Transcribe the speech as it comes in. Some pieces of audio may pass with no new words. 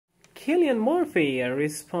Cillian Murphy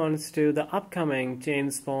responds to the upcoming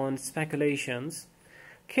James Bond speculations.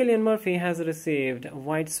 Cillian Murphy has received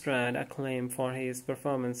widespread acclaim for his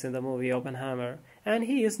performance in the movie Oppenheimer, and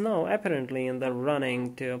he is now apparently in the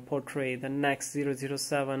running to portray the next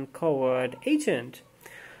 007 covert agent.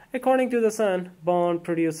 According to The Sun, Bond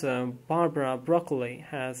producer Barbara Broccoli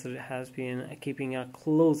has been keeping a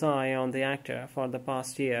close eye on the actor for the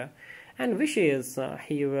past year and wishes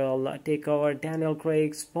he will take over Daniel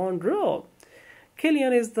Craig's Bond role.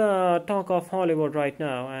 Cillian is the talk of Hollywood right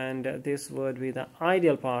now, and this would be the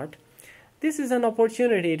ideal part. This is an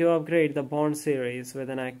opportunity to upgrade the Bond series with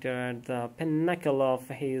an actor at the pinnacle of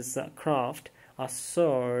his craft, a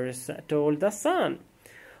source told The Sun.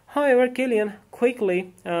 However, Cillian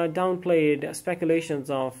quickly downplayed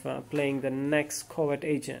speculations of playing the next covert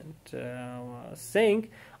agent, saying,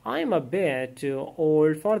 "I'm a bit too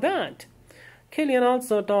old for that." Cillian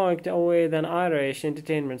also talked with an Irish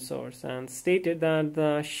entertainment source and stated that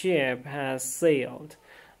the ship has sailed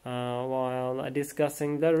while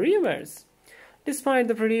discussing the rumors. Despite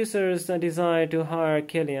the producer's desire to hire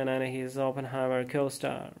Cillian and his Oppenheimer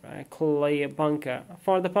co-star, Clay Bunker,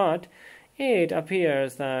 for the part, it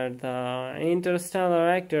appears that the Interstellar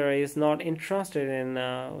actor is not interested in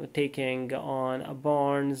taking on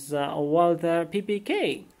Bond's Walther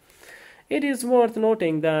PPK. It is worth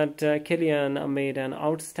noting that Cillian made an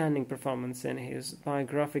outstanding performance in his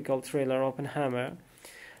biographical thriller Oppenheimer.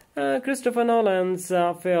 Christopher Nolan's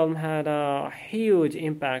film had a huge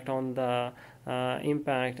impact at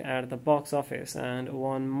the box office and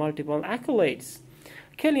won multiple accolades.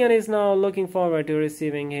 Cillian is now looking forward to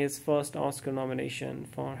receiving his first Oscar nomination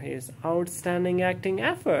for his outstanding acting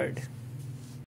effort.